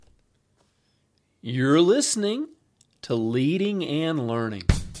You're listening to Leading and Learning.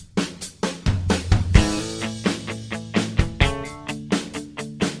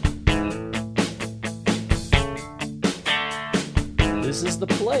 This is the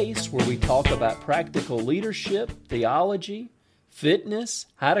place where we talk about practical leadership, theology, fitness,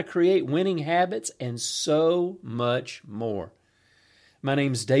 how to create winning habits, and so much more. My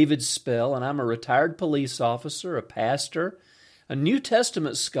name's David Spell, and I'm a retired police officer, a pastor, a New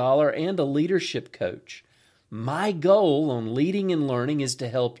Testament scholar, and a leadership coach. My goal on Leading and Learning is to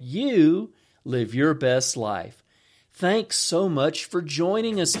help you live your best life. Thanks so much for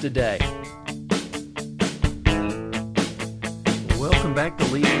joining us today. Welcome back to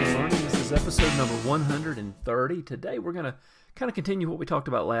Leading and Learning. This is episode number 130. Today we're going to kind of continue what we talked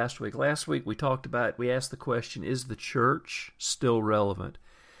about last week. Last week we asked the question, is the church still relevant?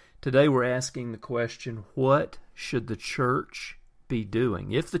 Today we're asking the question, what should the church be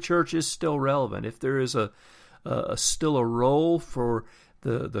doing? If the church is still relevant, if there is still a role for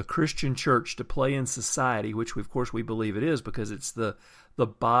the Christian church to play in society, which of course we believe it is because it's the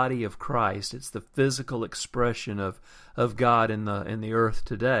body of Christ, it's the physical expression of God in the earth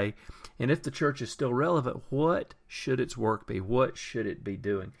today. And if the church is still relevant, what should its work be? What should it be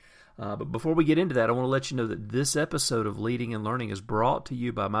doing? But before we get into that, I want to let you know that this episode of Leading and Learning is brought to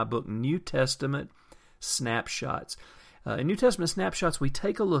you by my book, New Testament Snapshots. In New Testament Snapshots, we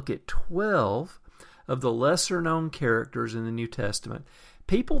take a look at 12 of the lesser-known characters in the New Testament.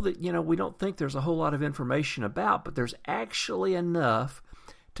 People that, we don't think there's a whole lot of information about, but there's actually enough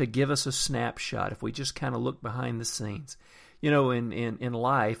to give us a snapshot if we just kind of look behind the scenes. In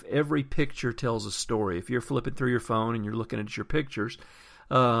life, every picture tells a story. If you're flipping through your phone and you're looking at your pictures,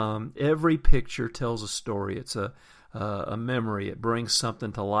 every picture tells a story. It's a memory. It brings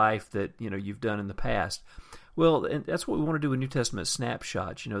something to life that you've done in the past. Well, and that's what we want to do with New Testament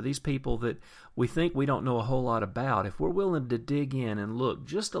snapshots. These people that we think we don't know a whole lot about, if we're willing to dig in and look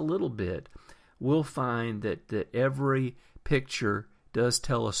just a little bit, we'll find that every picture does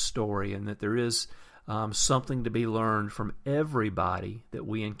tell a story and that there is something to be learned from everybody that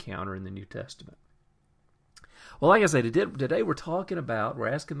we encounter in the New Testament. Well, like I said, today we're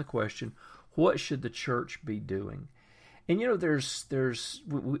asking the question, what should the church be doing? And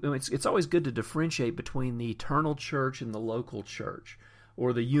it's always good to differentiate between the eternal church and the local church,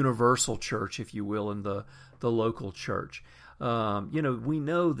 or the universal church, if you will, and the local church. We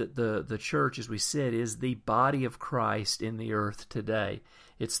know that the church, as we said, is the body of Christ in the earth today.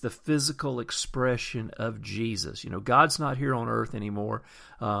 It's the physical expression of Jesus. God's not here on earth anymore,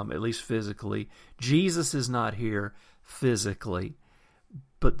 at least physically. Jesus is not here physically.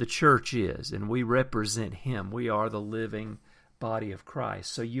 But the church is, and we represent Him. We are the living body of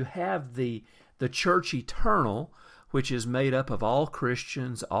Christ. So you have the church eternal, which is made up of all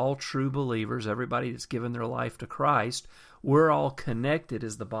Christians, all true believers, everybody that's given their life to Christ. We're all connected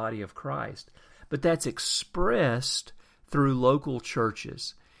as the body of Christ. But that's expressed through local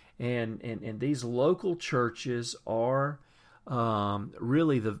churches. And these local churches are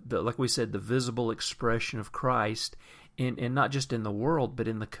really, like we said, the visible expression of Christ, and not just in the world, but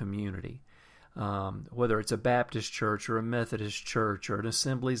in the community. Whether it's a Baptist church or a Methodist church or an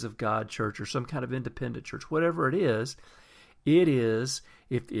Assemblies of God church or some kind of independent church, whatever it is,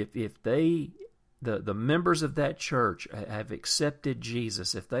 if the members of that church have accepted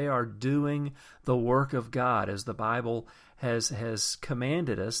Jesus, if they are doing the work of God as the Bible has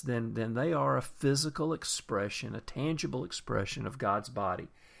commanded us, then they are a physical expression, a tangible expression of God's body.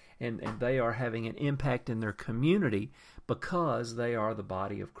 And they are having an impact in their community because they are the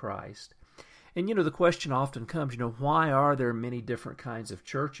body of Christ. And, the question often comes, why are there many different kinds of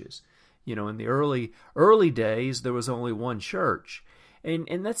churches? In the early days, there was only one church.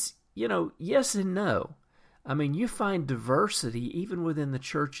 And that's, yes and no. I mean, you find diversity even within the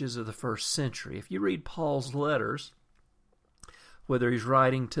churches of the first century. If you read Paul's letters, whether he's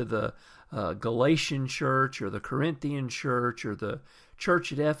writing to the Galatian church or the Corinthian church or the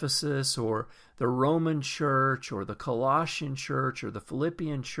church at Ephesus or the Roman church or the Colossian church or the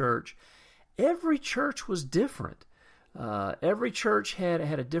Philippian church, every church was different. Every church had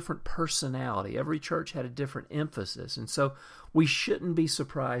a different personality. Every church had a different emphasis. And so we shouldn't be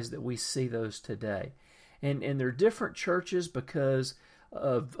surprised that we see those today. And they're different churches because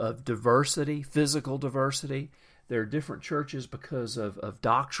of diversity, physical diversity. There are different churches because of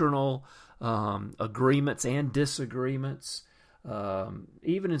doctrinal agreements and disagreements.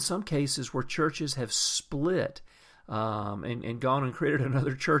 Even in some cases where churches have split and gone and created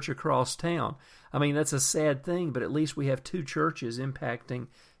another church across town. I mean, that's a sad thing, but at least we have two churches impacting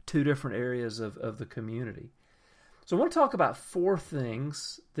two different areas of the community. So I want to talk about four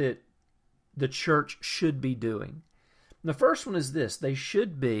things that the church should be doing. And the first one is this: they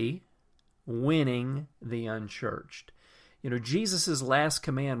should be winning the unchurched. Jesus' last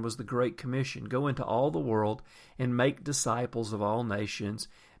command was the Great Commission: go into all the world and make disciples of all nations,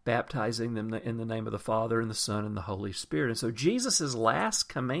 baptizing them in the name of the Father and the Son and the Holy Spirit. And so Jesus' last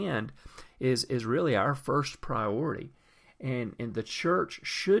command is really our first priority. And the church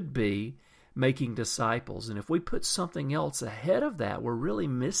should be making disciples. And if we put something else ahead of that, we're really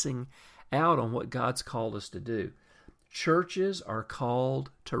missing out on what God's called us to do. Churches are called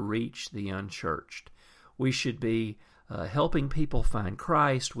to reach the unchurched. We should be helping people find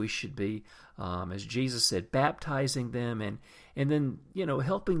Christ. We should be, as Jesus said, baptizing them and then,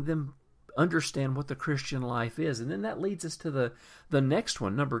 helping them understand what the Christian life is. And then that leads us to the next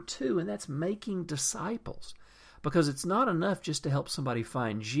one, number 2, and that's making disciples. Because it's not enough just to help somebody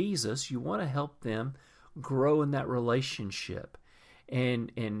find Jesus. You want to help them grow in that relationship.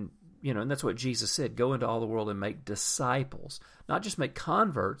 And that's what Jesus said: go into all the world and make disciples. Not just make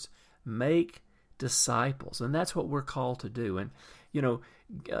converts, make disciples. And that's what we're called to do. And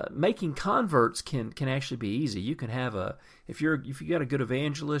making converts can actually be easy. You can have if you got a good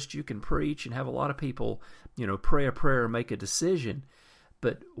evangelist, you can preach and have a lot of people pray a prayer and make a decision.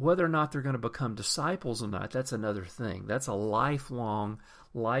 But whether or not they're going to become disciples or not, that's another thing. That's a lifetime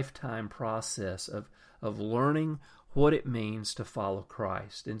process of learning what it means to follow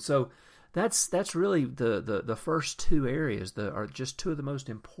Christ. And so that's really the first 2 areas that are just 2 of the most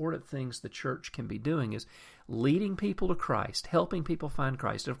important things the church can be doing, is leading people to Christ, helping people find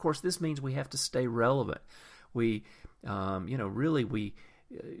Christ. And of course, this means we have to stay relevant. We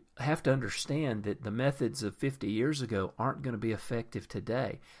have to understand that the methods of 50 years ago aren't going to be effective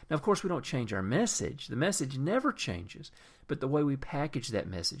today. Now, of course, we don't change our message. The message never changes, but the way we package that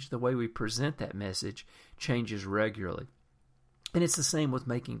message, the way we present that message changes regularly. And it's the same with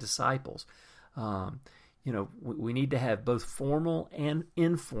making disciples. We need to have both formal and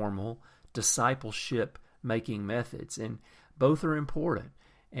informal discipleship making methods, and both are important.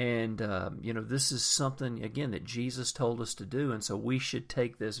 And, this is something, again, that Jesus told us to do, and so we should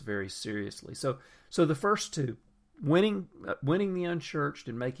take this very seriously. So the first 2, winning the unchurched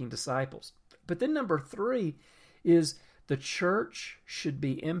and making disciples. But then number 3 is the church should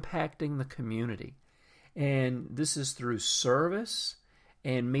be impacting the community. And this is through service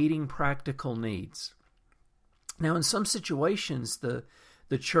and meeting practical needs. Now, in some situations, the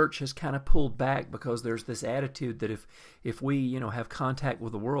church has kind of pulled back because there's this attitude that if we have contact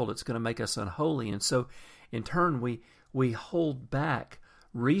with the world, it's going to make us unholy. And so in turn we hold back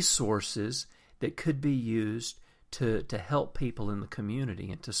resources that could be used to help people in the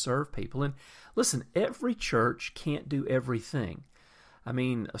community and to serve people. And listen, every church can't do everything. I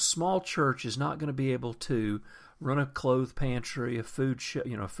mean, a small church is not going to be able to run a clothes pantry, a clothes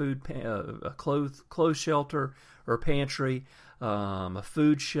shelter or pantry, a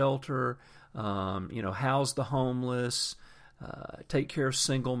food shelter, house the homeless, take care of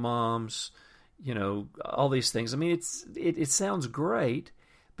single moms, all these things. I mean, it sounds great,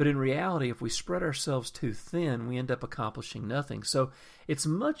 but in reality, if we spread ourselves too thin, we end up accomplishing nothing. So it's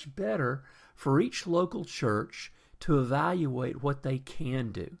much better for each local church to evaluate what they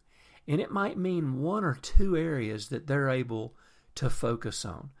can do. And it might mean 1 or 2 areas that they're able to focus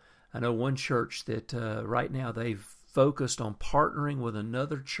on. I know one church that right now they've focused on partnering with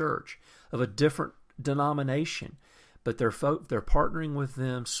another church of a different denomination, but they're partnering with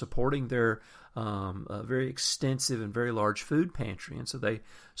them, supporting their very extensive and very large food pantry. And so they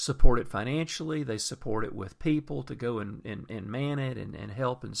support it financially, they support it with people to go and man it and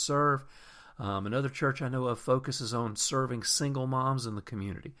help and serve. Another church I know of focuses on serving single moms in the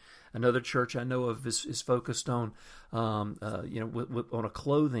community. Another church I know of is focused on, on a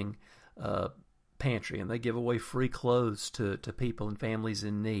clothing pantry, and they give away free clothes to people and families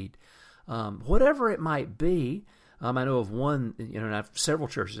in need. Whatever it might be, I know of one, and several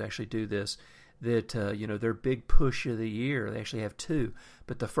churches actually do this, that, their big push of the year, they actually have 2.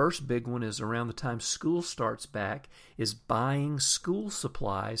 But the first big one is around the time school starts back, is buying school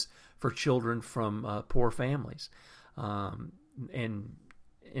supplies for children from poor families. And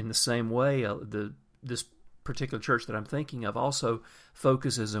in the same way, this particular church that I'm thinking of also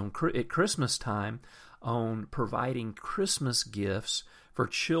focuses on at Christmas time on providing Christmas gifts for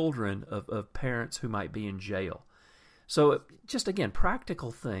children of parents who might be in jail. So just, again,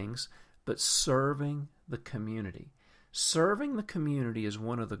 practical things, but serving the community. Serving the community is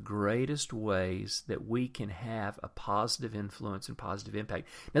one of the greatest ways that we can have a positive influence and positive impact.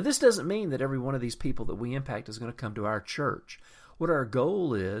 Now, this doesn't mean that every one of these people that we impact is going to come to our church. What our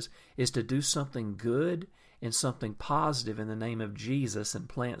goal is to do something good in something positive in the name of Jesus and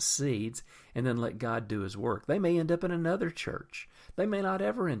plant seeds and then let God do his work. They may end up in another church. They may not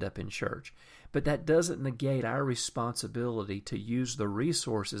ever end up in church. But that doesn't negate our responsibility to use the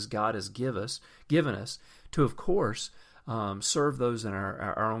resources God has given us to, of course, serve those in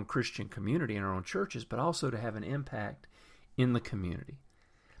our own Christian community, in our own churches, but also to have an impact in the community.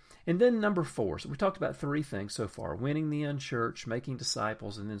 And then number 4, so we talked about 3 things so far: winning the unchurched, making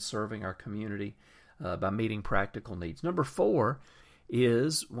disciples, and then serving our community by meeting practical needs. Number 4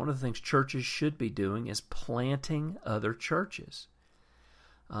 is one of the things churches should be doing is planting other churches.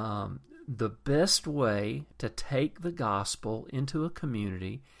 The best way to take the gospel into a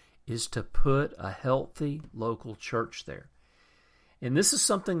community is to put a healthy local church there. And this is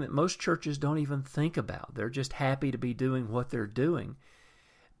something that most churches don't even think about. They're just happy to be doing what they're doing.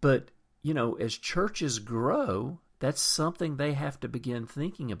 But, as churches grow, that's something they have to begin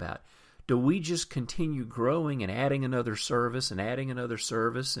thinking about. Do we just continue growing and adding another service and adding another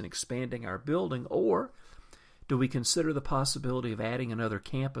service and expanding our building, or do we consider the possibility of adding another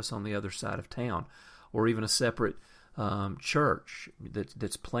campus on the other side of town, or even a separate church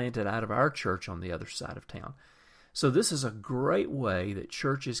that's planted out of our church on the other side of town? So this is a great way that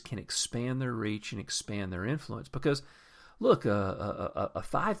churches can expand their reach and expand their influence. Because, look, a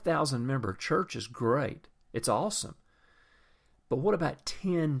 5,000 member church is great. It's awesome. But what about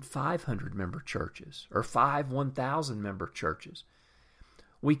 10 500 member churches or 5 1,000 member churches?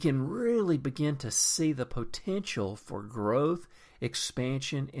 We can really begin to see the potential for growth,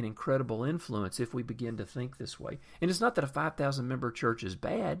 expansion, and incredible influence if we begin to think this way. And it's not that a 5,000 member church is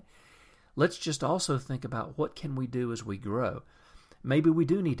bad. Let's just also think about what can we do as we grow. Maybe we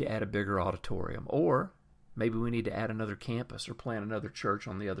do need to add a bigger auditorium, or maybe we need to add another campus or plant another church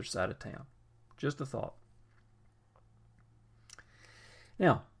on the other side of town. Just a thought.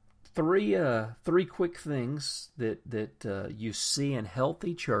 Now, three quick things that you see in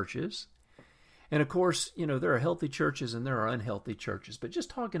healthy churches. And of course, there are healthy churches and there are unhealthy churches. But just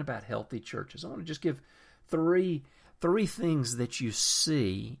talking about healthy churches, I want to just give three things that you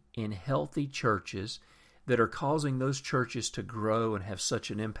see in healthy churches that are causing those churches to grow and have such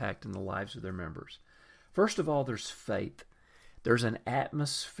an impact in the lives of their members. First of all, there's faith. There's an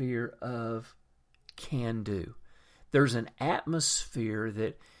atmosphere of can-do. There's an atmosphere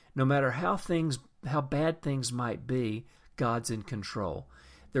that no matter how bad things might be, God's in control.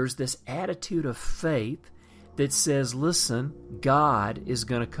 There's this attitude of faith that says, listen, God is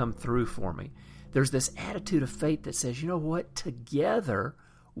going to come through for me. There's this attitude of faith that says, you know what? Together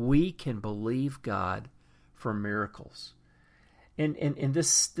we can believe God for miracles. And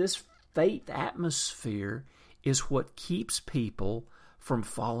this faith atmosphere is what keeps people from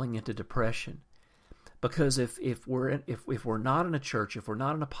falling into depression. Because if we're not in a church, if we're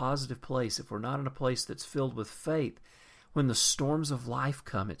not in a positive place, if we're not in a place that's filled with faith, when the storms of life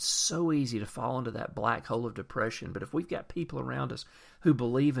come, it's so easy to fall into that black hole of depression. But if we've got people around us who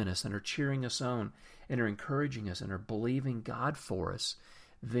believe in us and are cheering us on and are encouraging us and are believing God for us,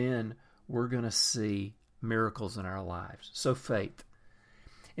 then we're going to see miracles in our lives. So faith.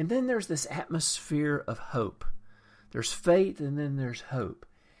 And then there's this atmosphere of hope. There's faith and then there's hope.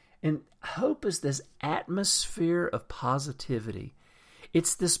 And hope is this atmosphere of positivity.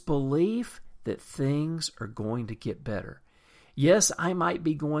 It's this belief that things are going to get better. Yes, I might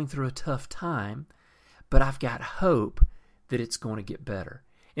be going through a tough time, but I've got hope that it's going to get better.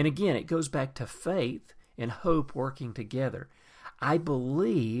 And again, it goes back to faith and hope working together. I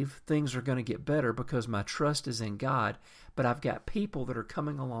believe things are going to get better because my trust is in God, but I've got people that are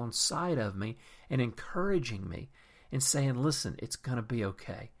coming alongside of me and encouraging me and saying, listen, it's going to be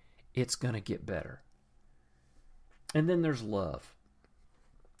okay. It's going to get better. And then there's love.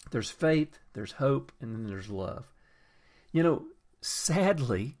 There's faith, there's hope, and then there's love.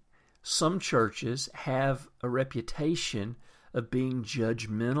 Sadly, some churches have a reputation of being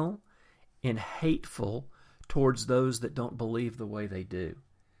judgmental and hateful towards those that don't believe the way they do.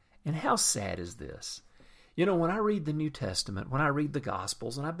 And how sad is this? When I read the New Testament, when I read the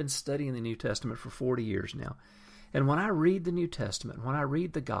Gospels, and I've been studying the New Testament for 40 years now, and when I read the New Testament, when I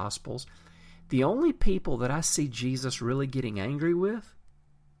read the Gospels, the only people that I see Jesus really getting angry with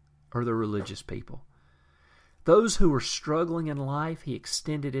are the religious people. Those who were struggling in life, he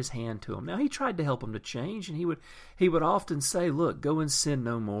extended his hand to them. Now, he tried to help them to change, and he would often say, look, go and sin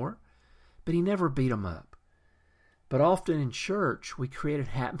no more. But he never beat them up. But often in church, we create an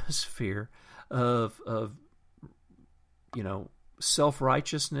atmosphere of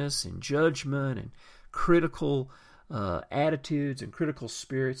self-righteousness and judgment and critical attitudes and critical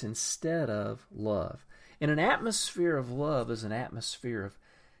spirits instead of love. And an atmosphere of love is an atmosphere of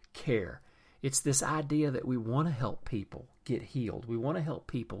care. It's this idea that we want to help people get healed. We want to help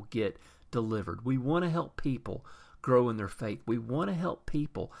people get delivered. We want to help people grow in their faith. We want to help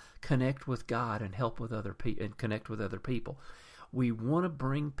people connect with God and help with other people and connect with other people. We want to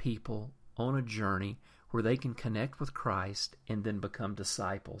bring people on a journey where they can connect with Christ and then become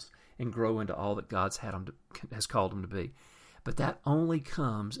disciples and grow into all that God's has called them to be. But that only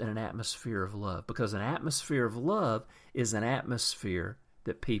comes in an atmosphere of love, because an atmosphere of love is an atmosphere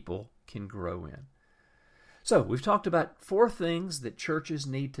that people can grow in. So we've talked about 4 things that churches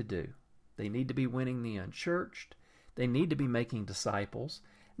need to do. They need to be winning the unchurched. They need to be making disciples.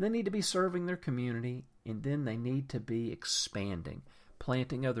 And they need to be serving their community. And then they need to be expanding,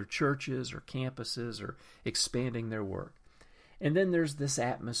 planting other churches or campuses or expanding their work. And then there's this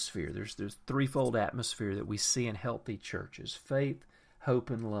atmosphere. There's this threefold atmosphere that we see in healthy churches: faith,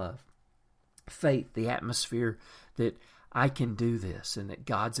 hope, and love. Faith, the atmosphere that I can do this and that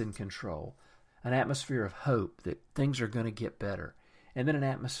God's in control. An atmosphere of hope that things are going to get better. And then an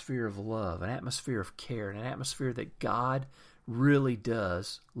atmosphere of love, an atmosphere of care, and an atmosphere that God really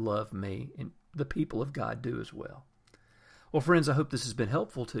does love me, and the people of God do as well. Well, friends, I hope this has been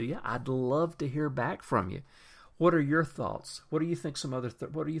helpful to you. I'd love to hear back from you. What are your thoughts? What do you think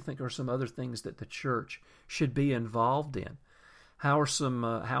what do you think are some other things that the church should be involved in? What are some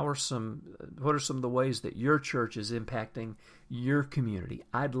of the ways that your church is impacting your community?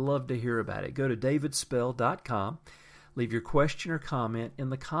 I'd love to hear about it. Go to davidspell.com. Leave your question or comment in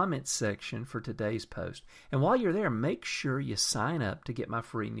the comments section for today's post. And while you're there, make sure you sign up to get my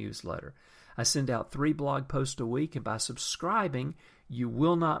free newsletter. I send out 3 blog posts a week, and by subscribing, you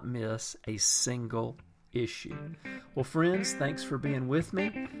will not miss a single issue. Well, friends, thanks for being with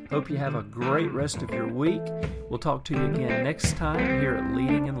me. Hope you have a great rest of your week. We'll talk to you again next time here at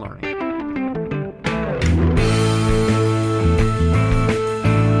Leading and Learning.